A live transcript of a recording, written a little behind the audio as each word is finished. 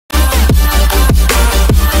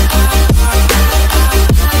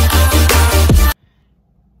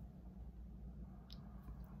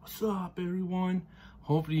What's up, everyone?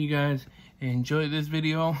 Hopefully you guys enjoyed this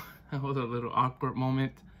video. That was a little awkward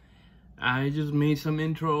moment. I just made some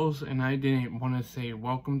intros and I didn't want to say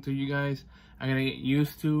welcome to you guys. I gotta get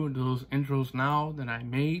used to those intros now that I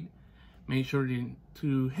made. Make sure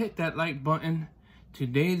to hit that like button.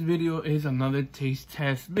 Today's video is another taste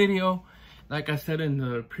test video. Like I said in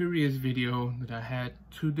the previous video that I had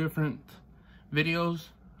two different videos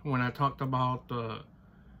when I talked about the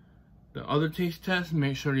other taste test.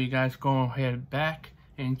 Make sure you guys go ahead back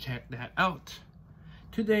and check that out.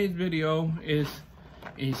 Today's video is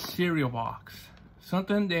a cereal box.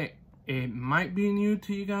 Something that it might be new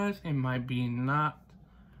to you guys, it might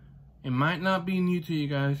not be new to you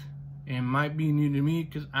guys. It might be new to me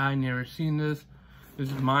because I never seen this.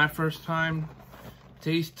 This is my first time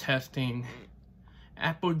taste testing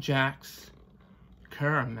Apple Jacks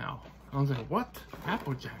caramel. I was like, what?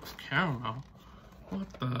 Apple Jacks caramel? What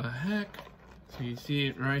the heck? So you see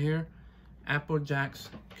it right here. Apple Jacks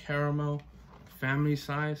caramel, family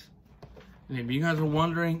size. And if you guys are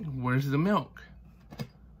wondering, where's the milk?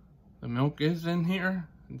 The milk is in here.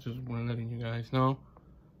 Just letting you guys know.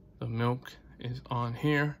 The milk is on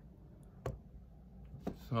here.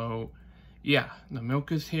 So yeah, the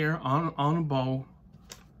milk is here on a bowl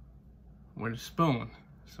with a spoon.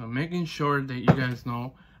 So making sure that you guys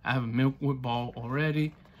know I have a milk with bowl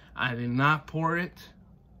already. I did not pour it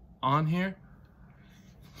on here.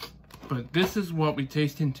 But this is what we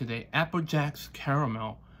tasting today. Apple Jacks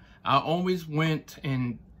caramel. I always went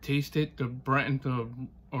and tasted the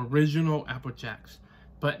original Apple Jacks,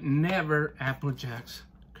 but never Apple Jacks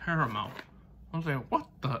caramel. I was like, what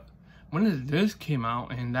the? When did this came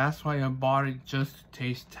out? And that's why I bought it, just to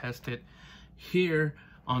taste test it here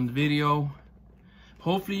on the video.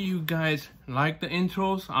 Hopefully you guys like the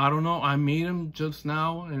intros. I don't know, I made them just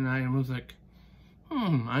now and I was like,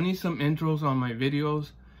 I need some intros on my videos.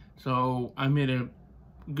 So I made a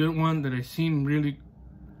good one that I seen really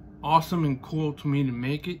awesome and cool to me to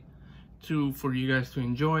make it for you guys to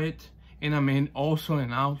enjoy it. And I made also an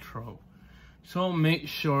outro. So make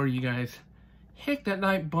sure you guys hit that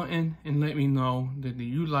like button and let me know that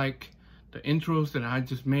you like the intros that I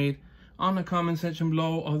just made on the comment section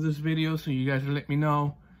below of this video, so you guys let me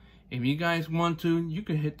know. If you guys want to, you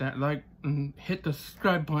can hit that like and hit the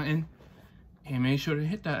subscribe button and make sure to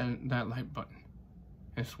hit that like button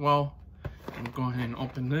as well. And go ahead and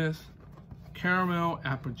open this caramel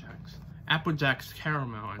Apple Jacks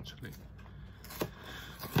caramel. Actually,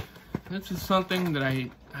 this is something that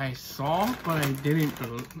I saw, but I didn't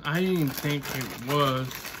think it was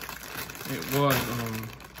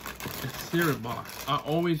a cereal box. I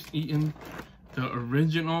always eaten the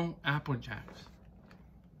original Apple Jacks.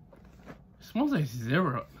 It smells like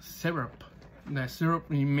syrup. That syrup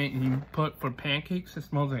you put for pancakes. It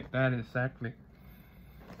smells like that exactly.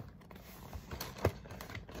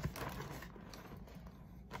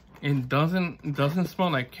 It doesn't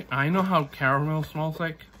smell like, I know how caramel smells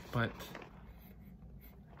like, but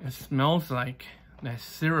it smells like that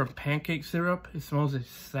syrup, pancake syrup. It smells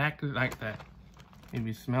exactly like that. If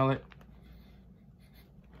you smell it.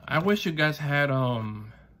 I wish you guys had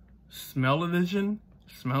smell-o-vision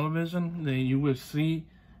that you would see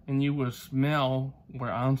and you would smell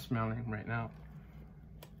where I'm smelling right now.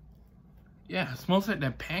 Yeah, it smells like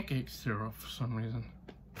that pancake syrup for some reason.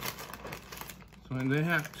 So they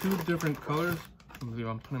have two different colors. I believe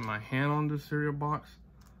I'm putting my hand on the cereal box,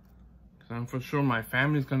 because I'm for sure my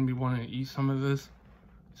family's gonna be wanting to eat some of this.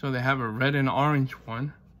 So they have a red and orange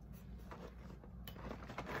one.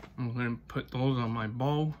 I'm going to put those on my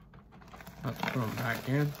bowl. Let's put them back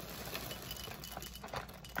in.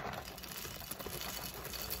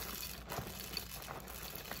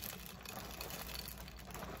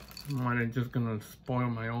 I'm just going to spoil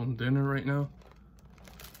my own dinner right now.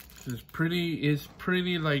 This is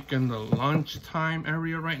pretty like in the lunchtime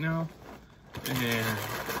area right now. And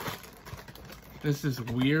this is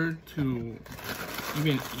weird to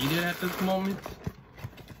even eat it at this moment.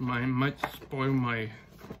 I might spoil my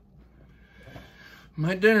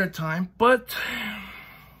dinner time, but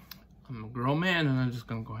I'm a grown man and I'm just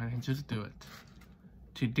gonna go ahead and just do it.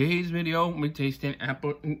 Today's video, we're tasting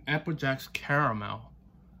Apple Jacks caramel.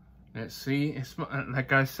 Let's see,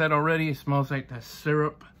 like I said already, it smells like that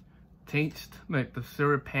syrup taste, like the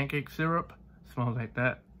syrup, pancake syrup. It smells like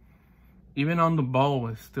that. Even on the bowl,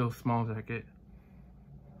 it still smells like it.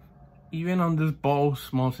 Even on this bowl,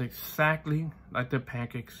 smells exactly like the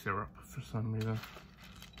pancake syrup for some reason.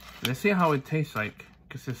 Let's see how it tastes like,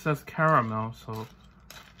 because it says caramel, so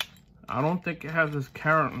I don't think it has this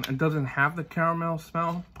caramel. It doesn't have the caramel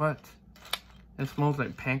smell, but it smells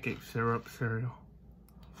like pancake syrup cereal.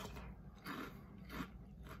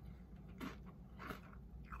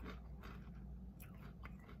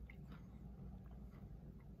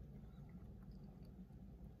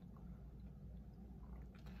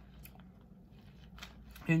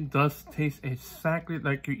 It does taste exactly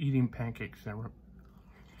like you're eating pancake syrup.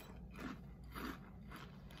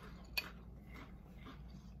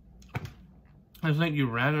 It's like you'd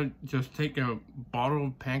rather just take a bottle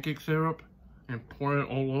of pancake syrup and pour it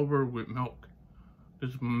all over with milk.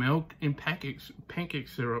 There's milk and pancake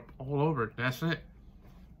syrup all over. That's it.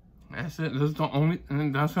 That's it. That's the only,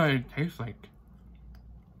 and that's how it tastes like.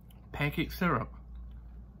 Pancake syrup.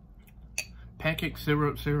 Pancake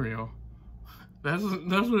syrup cereal. That's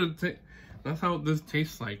what it that's how this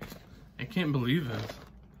tastes like. I can't believe this.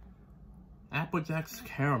 Apple Jacks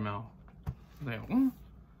caramel. Like,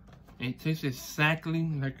 it tastes exactly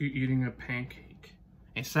like you're eating a pancake.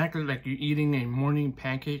 Exactly like you're eating a morning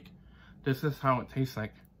pancake. This is how it tastes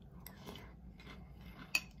like.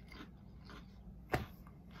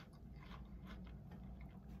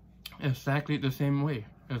 Exactly the same way.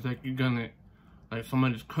 It's like you're gonna, like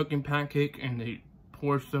somebody's cooking pancake and they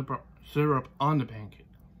pour syrup on the pancake.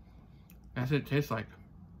 That's what it tastes like.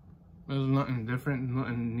 There's nothing different,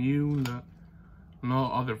 nothing new,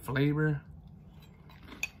 no other flavor.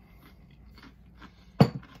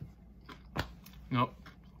 Nope.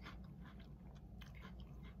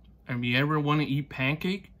 If you ever want to eat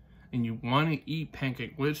pancake and you want to eat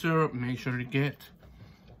pancake with syrup, make sure to get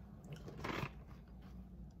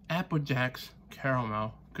Apple Jacks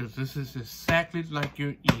caramel, because this is exactly like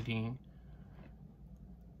you're eating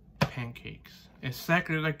pancakes.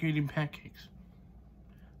 Exactly like you're eating pancakes.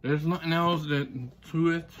 There's nothing else to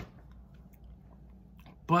it.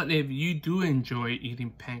 But if you do enjoy eating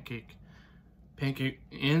pancake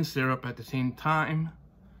and syrup at the same time,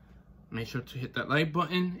 make sure to hit that like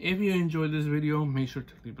button. If you enjoyed this video, make sure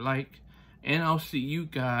to leave a like. And I'll see you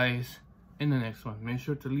guys in the next one. Make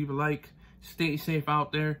sure to leave a like. Stay safe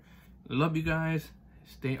out there. Love you guys.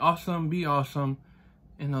 Stay awesome. Be awesome.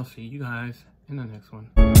 And I'll see you guys in the next one.